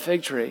underneath that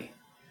fig tree.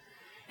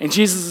 And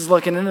Jesus is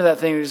looking into that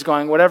thing and he's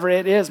going, whatever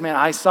it is, man,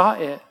 I saw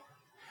it.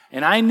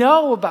 And I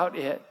know about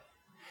it.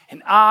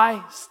 And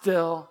I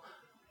still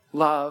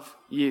love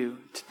you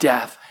to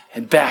death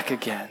and back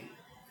again.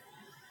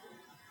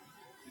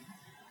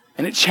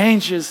 And it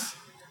changes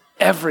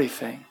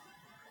everything.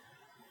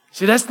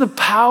 See, that's the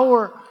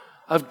power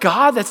of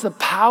God. That's the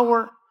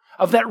power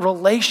of that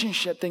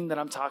relationship thing that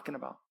I'm talking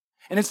about.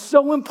 And it's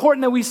so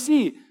important that we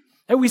see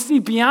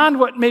beyond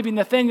what maybe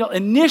Nathaniel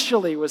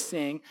initially was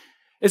seeing.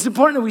 It's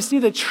important that we see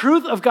the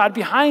truth of God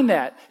behind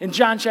that in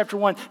John chapter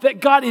 1,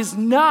 that God is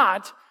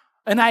not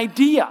an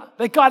idea,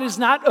 that God is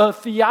not a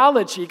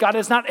theology, God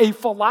is not a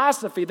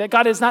philosophy, that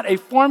God is not a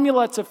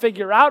formula to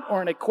figure out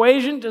or an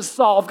equation to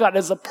solve. God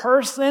is a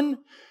person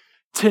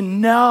to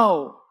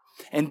know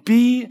and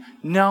be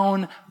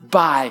known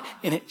by,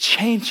 and it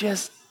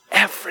changes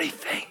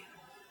everything.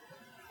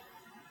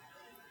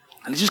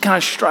 And it just kind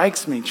of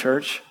strikes me,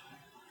 church,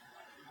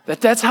 that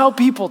that's how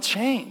people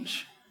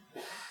change.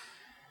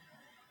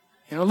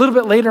 A little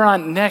bit later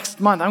on next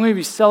month, I'm going to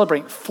be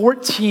celebrating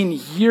 14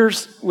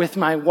 years with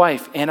my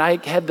wife, and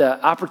I had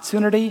the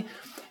opportunity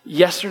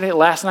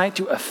last night,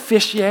 to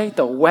officiate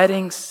the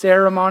wedding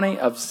ceremony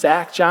of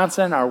Zach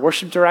Johnson, our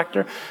worship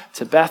director,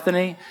 to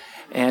Bethany.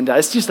 And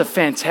it's just a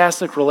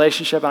fantastic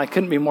relationship, and I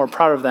couldn't be more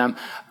proud of them.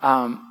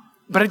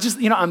 But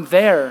I'm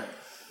there,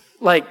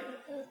 like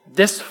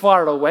this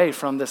far away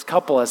from this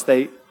couple as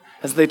they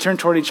turn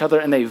toward each other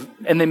and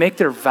they make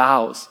their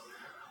vows,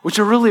 which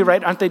are really,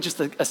 right, aren't they just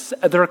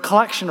they're a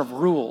collection of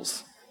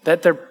rules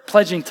that they're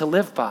pledging to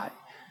live by.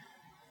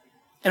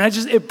 And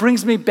it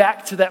brings me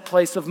back to that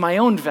place of my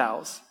own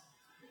vows.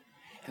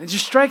 And it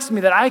just strikes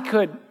me that I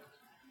could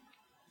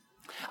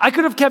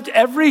have kept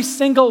every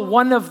single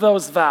one of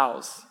those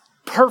vows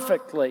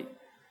perfectly.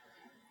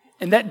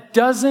 And that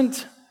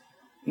doesn't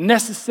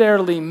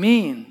necessarily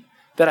mean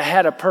that I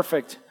had a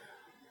perfect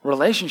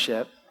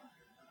relationship.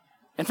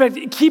 In fact,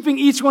 keeping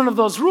each one of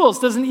those rules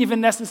doesn't even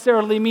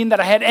necessarily mean that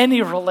I had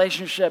any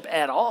relationship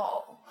at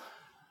all.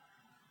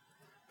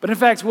 But in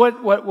fact,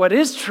 what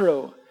is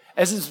true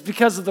is it's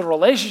because of the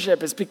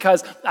relationship. It's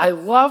because I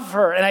love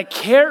her and I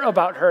care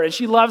about her and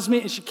she loves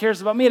me and she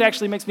cares about me. It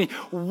actually makes me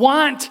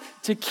want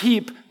to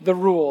keep the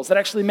rules. It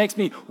actually makes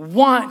me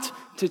want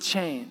to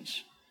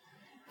change.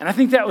 And I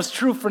think that was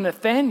true for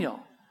Nathaniel.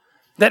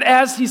 That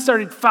as he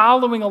started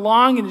following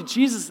along into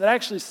Jesus, that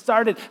actually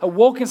started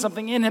awoken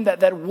something in him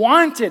that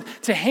wanted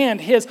to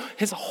hand his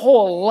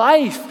whole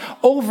life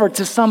over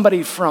to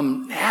somebody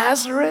from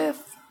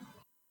Nazareth.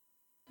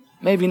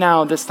 Maybe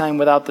now, this time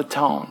without the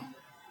tone.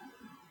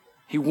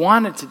 He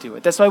wanted to do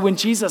it. That's why when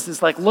Jesus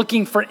is like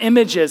looking for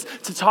images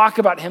to talk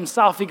about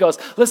himself, he goes,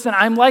 listen,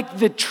 I'm like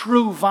the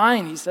true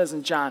vine, he says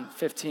in John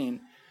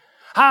 15.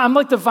 I'm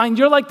like the vine,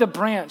 you're like the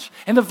branch.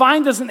 And the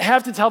vine doesn't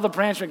have to tell the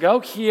branch to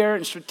go here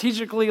and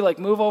strategically like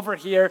move over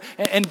here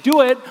and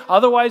do it.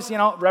 Otherwise,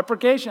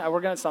 replication,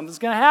 something's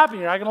gonna happen.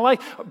 You're not gonna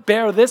like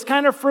bear this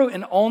kind of fruit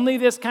and only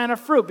this kind of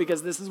fruit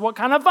because this is what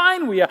kind of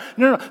vine we are.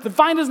 No. The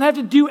vine doesn't have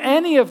to do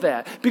any of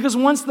that because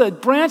once the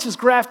branch is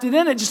grafted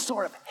in, it just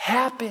sort of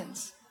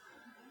happens.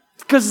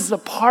 Because it's a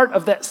part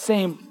of that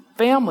same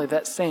family,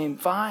 that same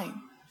vine,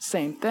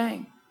 same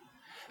thing.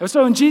 And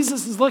so when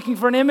Jesus is looking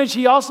for an image,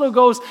 he also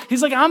goes,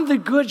 he's like, I'm the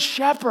good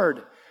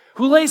shepherd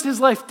who lays his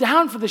life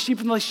down for the sheep.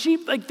 And the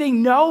sheep, like, they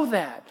know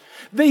that.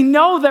 They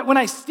know that when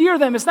I steer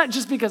them, it's not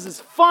just because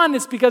it's fun,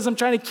 it's because I'm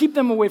trying to keep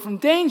them away from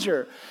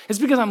danger. It's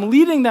because I'm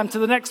leading them to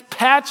the next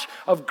patch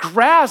of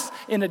grass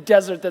in a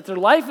desert that their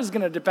life is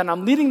going to depend on.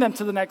 I'm leading them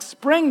to the next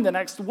spring, the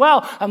next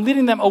well. I'm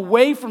leading them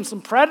away from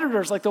some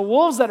predators like the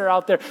wolves that are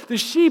out there. The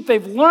sheep,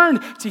 they've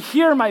learned to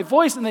hear my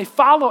voice and they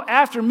follow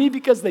after me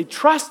because they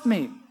trust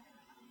me.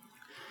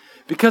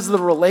 Because of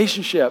the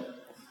relationship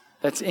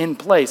that's in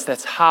place.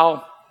 That's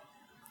how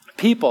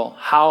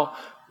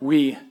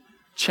we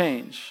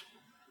change.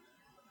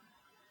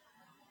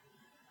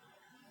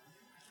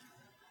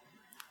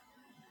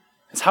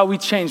 It's how we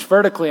change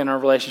vertically in our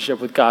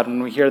relationship with God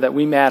when we hear that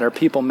we matter,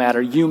 people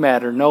matter, you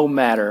matter, no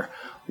matter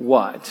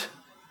what.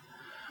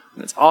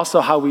 And it's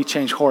also how we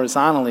change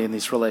horizontally in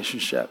these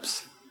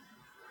relationships.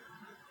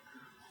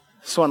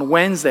 So on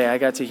Wednesday, I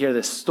got to hear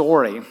this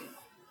story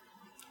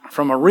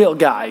from a real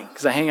guy,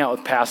 because I hang out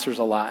with pastors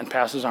a lot, and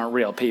pastors aren't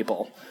real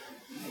people,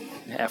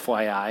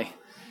 FYI.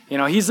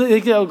 He's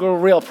a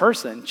real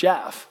person,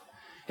 Jeff.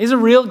 He's a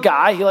real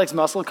guy. He likes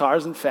muscle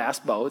cars and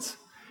fast boats.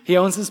 He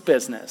owns his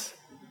business.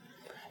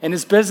 And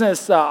his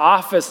business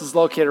office is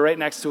located right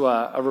next to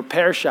a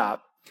repair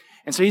shop.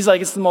 And so he's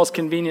like, it's the most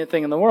convenient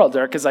thing in the world,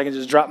 Derek, because I can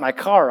just drop my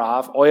car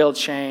off, oil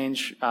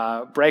change,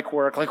 brake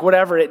work, like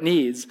whatever it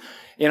needs.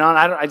 And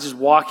I just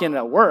walk in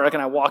at work,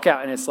 and I walk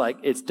out, and it's like,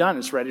 it's done.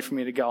 It's ready for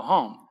me to go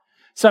home.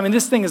 So,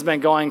 this thing has been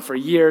going for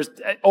years,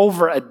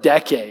 over a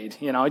decade.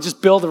 I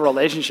just build a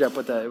relationship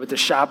with the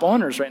shop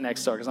owners right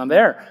next door because I'm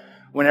there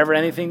whenever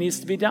anything needs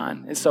to be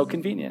done. It's so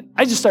convenient.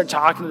 I just start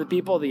talking to the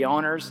people, the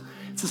owners.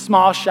 It's a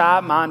small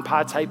shop, mom and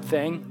pop type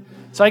thing.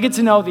 So I get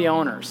to know the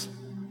owners.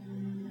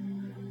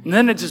 And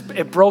then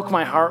it broke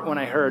my heart when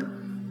I heard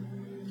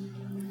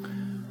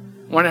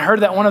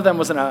that one of them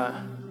was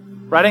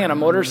riding on a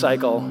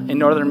motorcycle in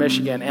northern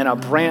Michigan, and a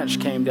branch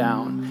came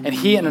down. And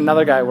he and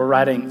another guy were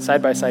riding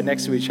side by side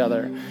next to each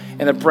other.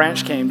 And the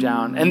branch came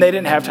down, and they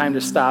didn't have time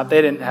to stop.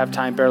 They didn't have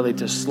time barely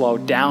to slow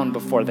down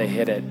before they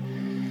hit it.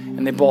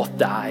 And they both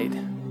died.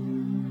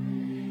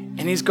 And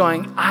he's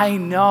going, I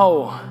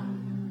know.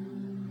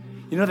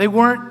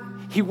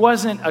 He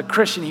wasn't a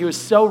Christian. He was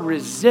so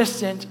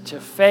resistant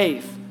to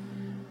faith.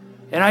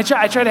 And I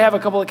try to have a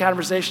couple of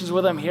conversations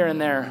with him here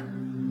and there.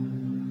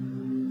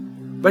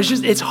 But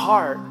it's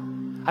hard.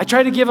 I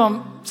try to give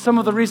him some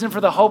of the reason for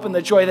the hope and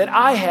the joy that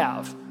I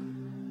have.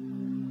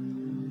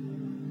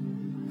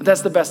 But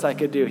that's the best I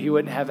could do. He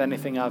wouldn't have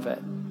anything of it.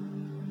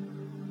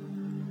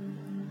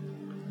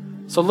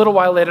 So a little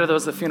while later, there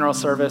was the funeral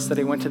service that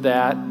he went to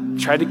that.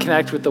 Tried to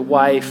connect with the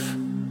wife.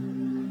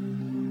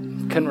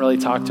 Couldn't really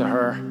talk to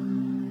her.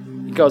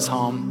 He goes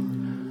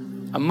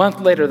home. A month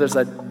later, there's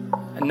a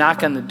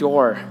knock on the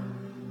door.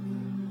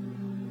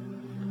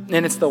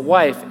 And it's the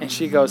wife. And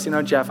she goes,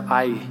 Jeff,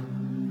 I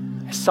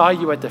saw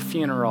you at the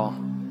funeral,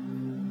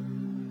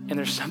 and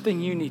there's something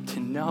you need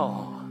to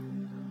know.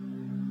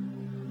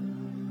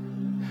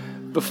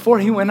 Before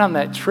he went on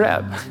that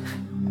trip,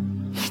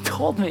 he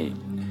told me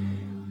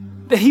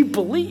that he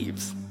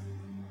believes.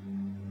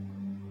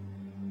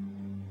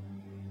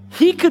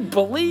 He could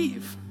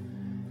believe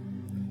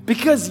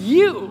because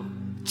you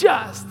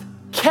just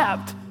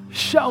kept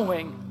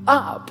showing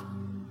up.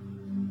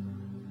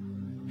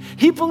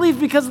 He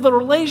believed because of the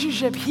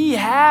relationship he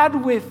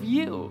had with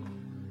you.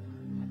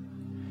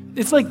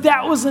 It's like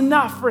that was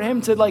enough for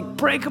him to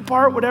break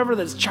apart whatever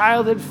this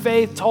childhood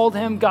faith told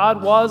him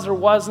God was or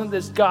wasn't,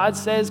 this God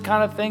says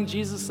kind of thing,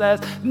 Jesus says.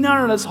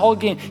 None of this whole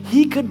game.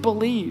 He could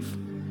believe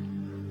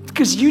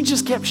because you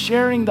just kept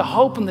sharing the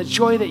hope and the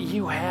joy that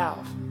you have.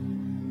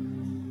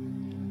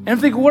 And I'm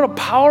thinking, what a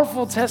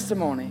powerful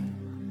testimony.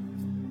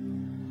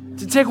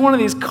 To take one of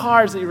these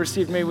cards that you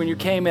received maybe when you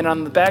came in,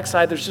 on the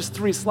backside, there's just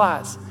 3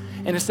 slots.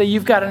 And to say,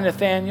 you've got a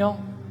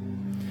Nathaniel.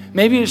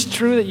 Maybe it's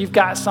true that you've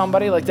got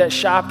somebody like that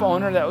shop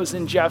owner that was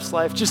in Jeff's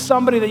life, just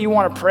somebody that you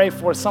want to pray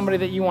for, somebody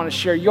that you want to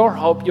share your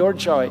hope, your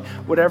joy,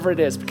 whatever it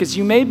is, because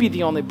you may be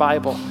the only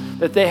Bible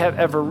that they have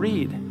ever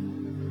read.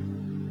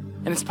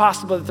 And it's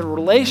possible that the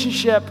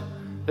relationship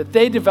that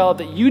they develop,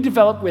 that you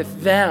develop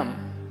with them,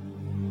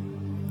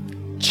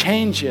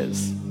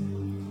 changes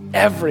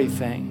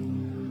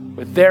everything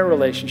with their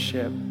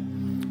relationship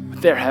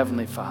with their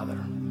Heavenly Father.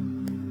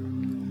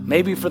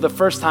 Maybe for the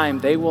first time,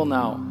 they will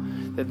know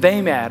that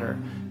they matter,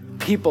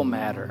 people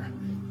matter,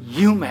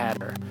 you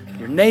matter,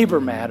 your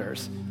neighbor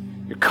matters,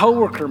 your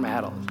coworker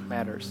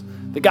matters,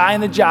 the guy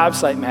in the job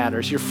site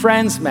matters, your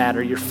friends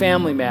matter, your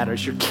family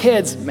matters, your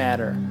kids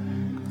matter.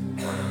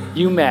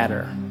 You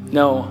matter,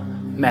 no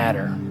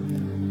matter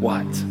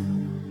what.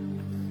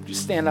 Would you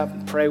stand up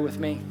and pray with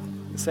me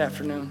this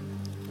afternoon?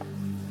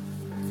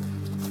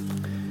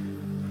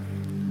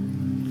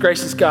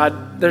 Gracious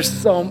God, there's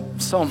so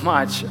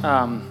much.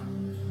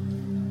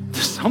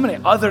 There's so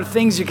many other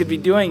things you could be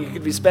doing, you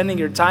could be spending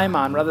your time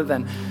on rather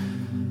than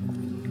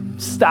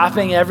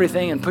stopping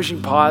everything and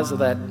pushing pause so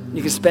that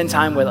you can spend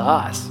time with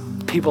us,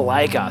 people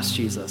like us,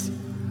 Jesus.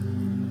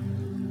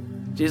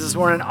 Jesus,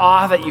 we're in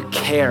awe that you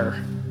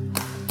care.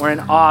 We're in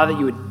awe that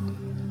you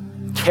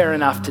would care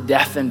enough to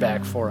death and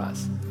back for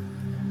us.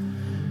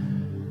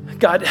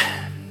 God,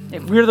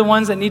 if we're the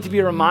ones that need to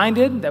be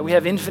reminded that we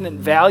have infinite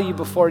value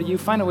before you,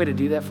 find a way to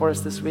do that for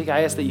us this week.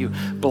 I ask that you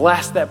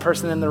bless that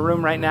person in the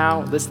room right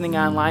now, listening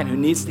online, who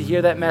needs to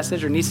hear that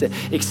message or needs to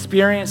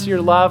experience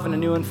your love in a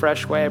new and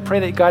fresh way. I pray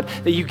that, God,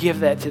 that you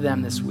give that to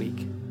them this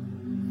week.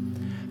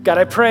 God,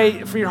 I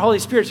pray for your Holy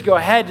Spirit to go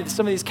ahead to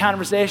some of these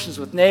conversations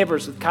with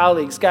neighbors, with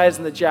colleagues, guys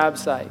on the job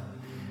site,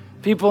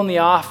 people in the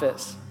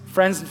office,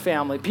 friends and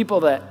family,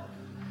 people that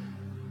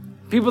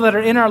are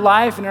in our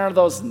life and are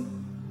those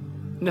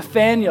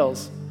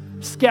Nathaniels,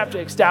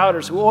 skeptics,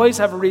 doubters, who always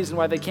have a reason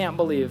why they can't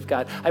believe,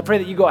 God. I pray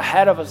that you go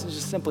ahead of us and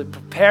just simply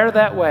prepare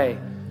that way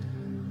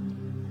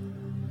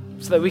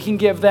so that we can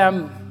give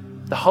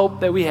them the hope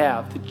that we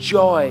have, the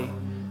joy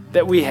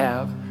that we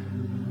have,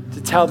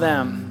 to tell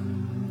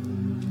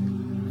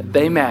them that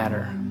they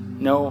matter,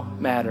 no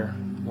matter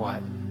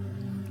what.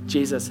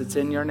 Jesus, it's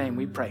in your name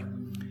we pray.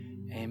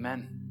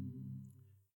 Amen.